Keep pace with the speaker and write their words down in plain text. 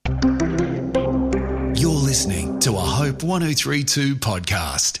to a Hope 1032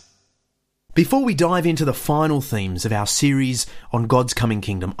 podcast. Before we dive into the final themes of our series on God's coming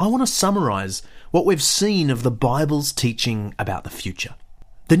kingdom, I want to summarise what we've seen of the Bible's teaching about the future.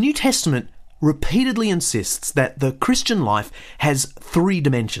 The New Testament repeatedly insists that the Christian life has three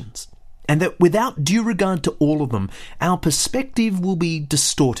dimensions, and that without due regard to all of them, our perspective will be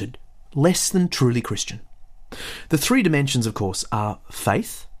distorted, less than truly Christian. The three dimensions, of course, are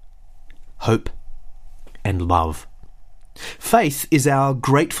faith, hope, and love. Faith is our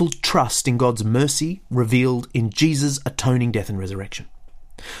grateful trust in God's mercy revealed in Jesus' atoning death and resurrection.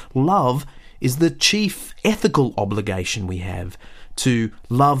 Love is the chief ethical obligation we have to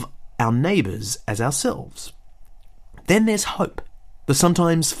love our neighbours as ourselves. Then there's hope, the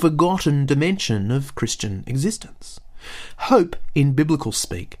sometimes forgotten dimension of Christian existence. Hope, in biblical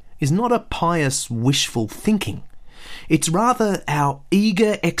speak, is not a pious wishful thinking. It's rather our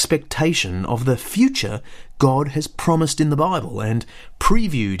eager expectation of the future God has promised in the Bible and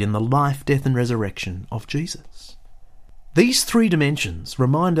previewed in the life, death and resurrection of Jesus. These three dimensions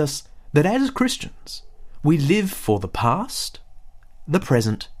remind us that as Christians, we live for the past, the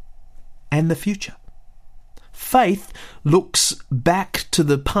present, and the future. Faith looks back to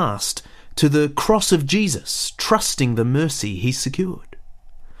the past, to the cross of Jesus, trusting the mercy he secured.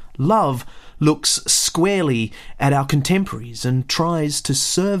 Love looks squarely at our contemporaries and tries to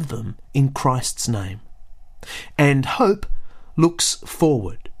serve them in Christ's name. And hope looks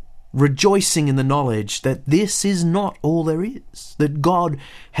forward, rejoicing in the knowledge that this is not all there is, that God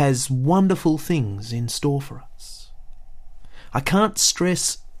has wonderful things in store for us. I can't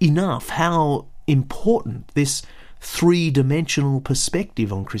stress enough how important this three-dimensional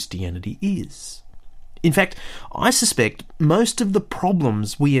perspective on Christianity is. In fact, I suspect most of the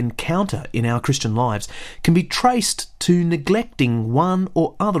problems we encounter in our Christian lives can be traced to neglecting one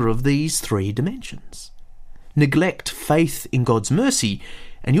or other of these three dimensions. Neglect faith in God's mercy,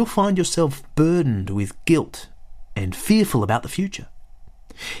 and you'll find yourself burdened with guilt and fearful about the future.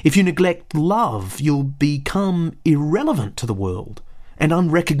 If you neglect love, you'll become irrelevant to the world and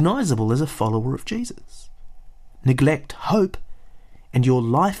unrecognisable as a follower of Jesus. Neglect hope, and your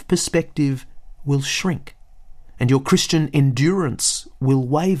life perspective will shrink, and your Christian endurance will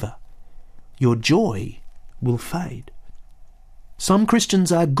waver. Your joy will fade. Some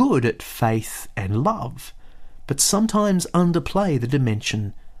Christians are good at faith and love, but sometimes underplay the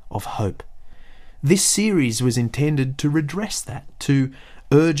dimension of hope. This series was intended to redress that, to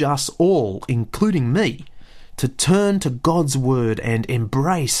urge us all, including me, to turn to God's word and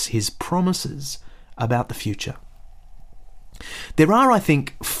embrace his promises about the future. There are, I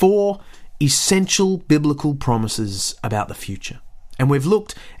think, four essential biblical promises about the future, and we've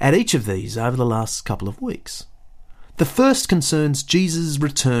looked at each of these over the last couple of weeks. The first concerns Jesus'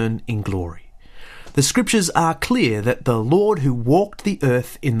 return in glory. The scriptures are clear that the Lord who walked the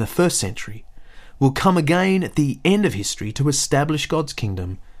earth in the first century will come again at the end of history to establish God's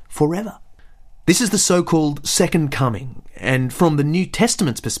kingdom forever. This is the so-called second coming, and from the New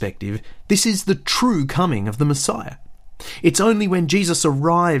Testament's perspective, this is the true coming of the Messiah. It's only when Jesus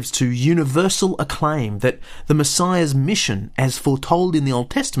arrives to universal acclaim that the Messiah's mission, as foretold in the Old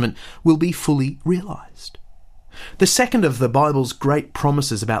Testament, will be fully realised. The second of the Bible's great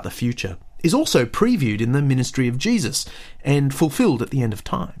promises about the future is also previewed in the ministry of Jesus and fulfilled at the end of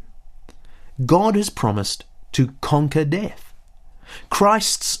time. God has promised to conquer death.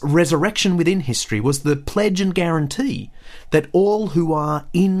 Christ's resurrection within history was the pledge and guarantee that all who are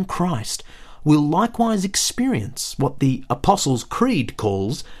in Christ will likewise experience what the Apostles' Creed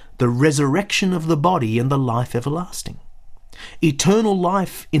calls the resurrection of the body and the life everlasting. Eternal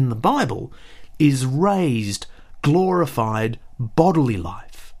life in the Bible is raised, glorified, bodily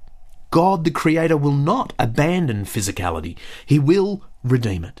life. God the Creator will not abandon physicality. He will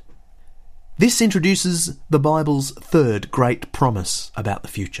redeem it. This introduces the Bible's third great promise about the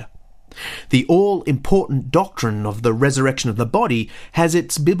future. The all-important doctrine of the resurrection of the body has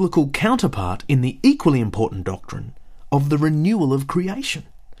its biblical counterpart in the equally important doctrine of the renewal of creation.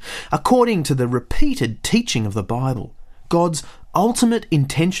 According to the repeated teaching of the Bible, God's ultimate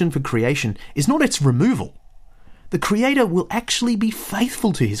intention for creation is not its removal. The Creator will actually be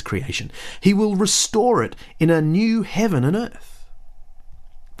faithful to his creation. He will restore it in a new heaven and earth.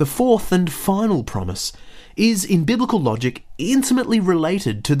 The fourth and final promise is, in biblical logic, intimately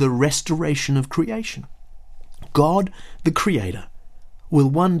related to the restoration of creation. God, the Creator, will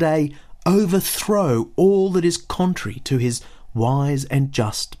one day overthrow all that is contrary to his wise and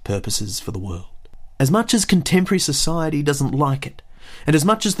just purposes for the world. As much as contemporary society doesn't like it, and as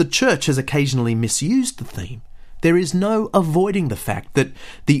much as the church has occasionally misused the theme, There is no avoiding the fact that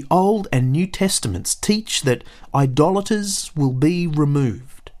the Old and New Testaments teach that idolaters will be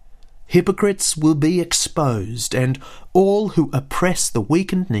removed, hypocrites will be exposed, and all who oppress the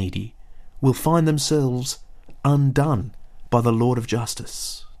weak and needy will find themselves undone by the Lord of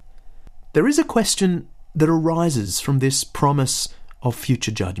justice. There is a question that arises from this promise of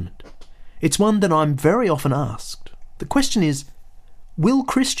future judgment. It's one that I'm very often asked. The question is, will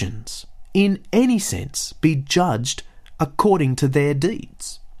Christians, in any sense, be judged according to their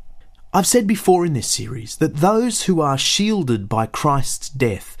deeds? I've said before in this series that those who are shielded by Christ's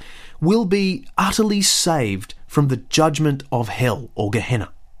death will be utterly saved from the judgment of hell or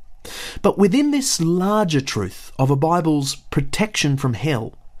Gehenna. But within this larger truth of a Bible's protection from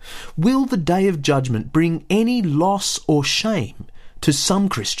hell, will the day of judgment bring any loss or shame to some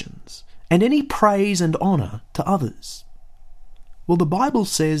Christians and any praise and honour to others? Well, the Bible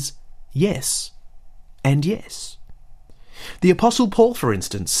says yes and yes. The Apostle Paul, for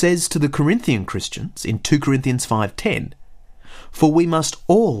instance, says to the Corinthian Christians in 2 Corinthians 5:10, "For we must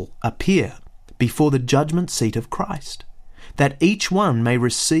all appear before the judgment seat of Christ, that each one may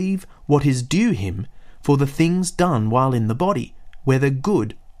receive what is due him for the things done while in the body, whether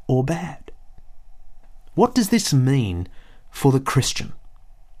good or bad." What does this mean for the Christian?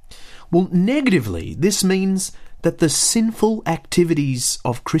 Well, negatively, this means that the sinful activities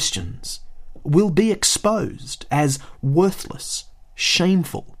of Christians will be exposed as worthless,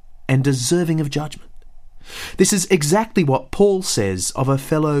 shameful, and deserving of judgment. This is exactly what Paul says of a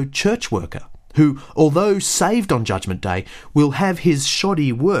fellow church worker who, although saved on Judgment Day, will have his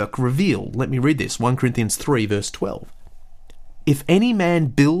shoddy work revealed. Let me read this, 1 Corinthians 3 verse 12. "If any man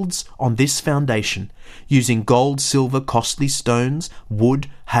builds on this foundation, using gold, silver, costly stones, wood,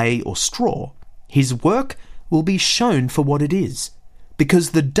 hay, or straw, his work will be shown for what it is,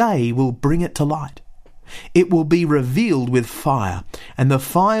 because the day will bring it to light. It will be revealed with fire, and the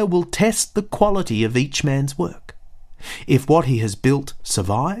fire will test the quality of each man's work. If what he has built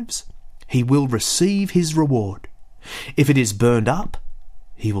survives, he will receive his reward. If it is burned up,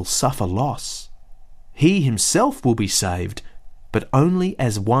 he will suffer loss. He himself will be saved, but only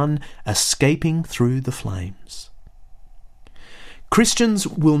as one escaping through the flames." Christians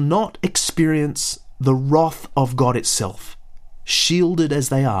will not experience the wrath of God itself, shielded as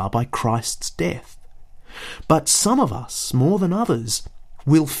they are by Christ's death. But some of us, more than others,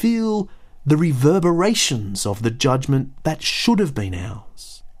 will feel the reverberations of the judgment that should have been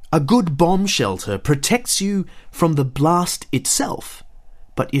ours. A good bomb shelter protects you from the blast itself,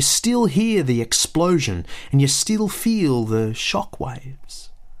 but you still hear the explosion and you still feel the shock waves.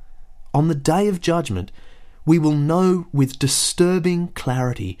 On the day of judgment, we will know with disturbing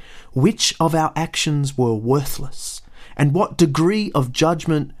clarity which of our actions were worthless and what degree of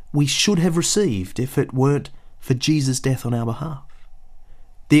judgment we should have received if it weren't for Jesus' death on our behalf.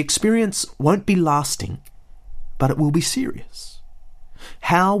 The experience won't be lasting, but it will be serious.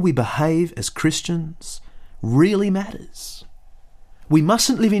 How we behave as Christians really matters. We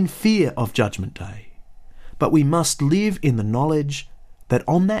mustn't live in fear of Judgment Day, but we must live in the knowledge that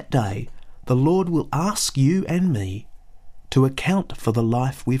on that day the Lord will ask you and me to account for the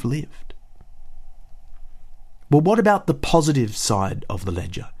life we've lived. Well, what about the positive side of the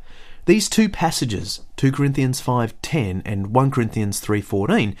ledger? These two passages, 2 Corinthians 5:10 and 1 Corinthians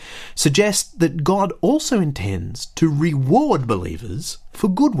 3:14, suggest that God also intends to reward believers for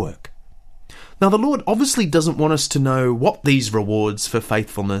good work. Now, the Lord obviously doesn't want us to know what these rewards for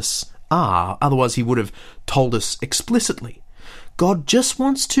faithfulness are, otherwise he would have told us explicitly. God just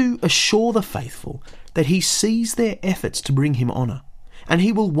wants to assure the faithful that he sees their efforts to bring him honour, and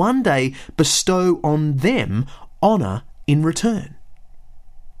he will one day bestow on them honour in return.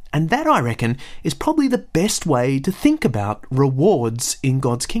 And that, I reckon, is probably the best way to think about rewards in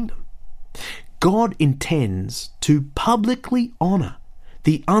God's kingdom. God intends to publicly honour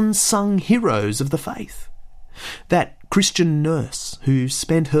the unsung heroes of the faith. That Christian nurse who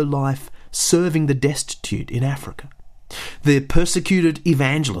spent her life serving the destitute in Africa. The persecuted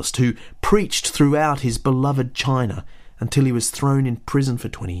evangelist who preached throughout his beloved China until he was thrown in prison for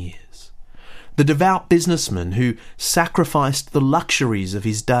 20 years. The devout businessman who sacrificed the luxuries of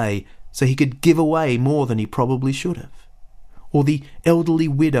his day so he could give away more than he probably should have. Or the elderly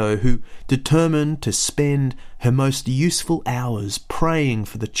widow who determined to spend her most useful hours praying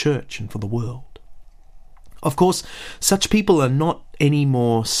for the church and for the world. Of course, such people are not any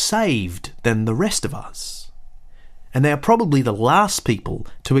more saved than the rest of us, and they are probably the last people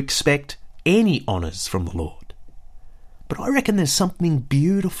to expect any honours from the Lord. But I reckon there's something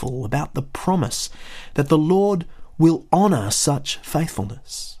beautiful about the promise that the Lord will honour such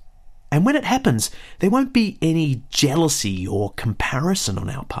faithfulness. And when it happens, there won't be any jealousy or comparison on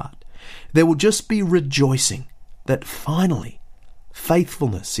our part. There will just be rejoicing that finally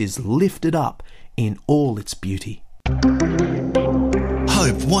faithfulness is lifted up in all its beauty.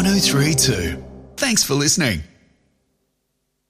 Hope 103.2. Thanks for listening.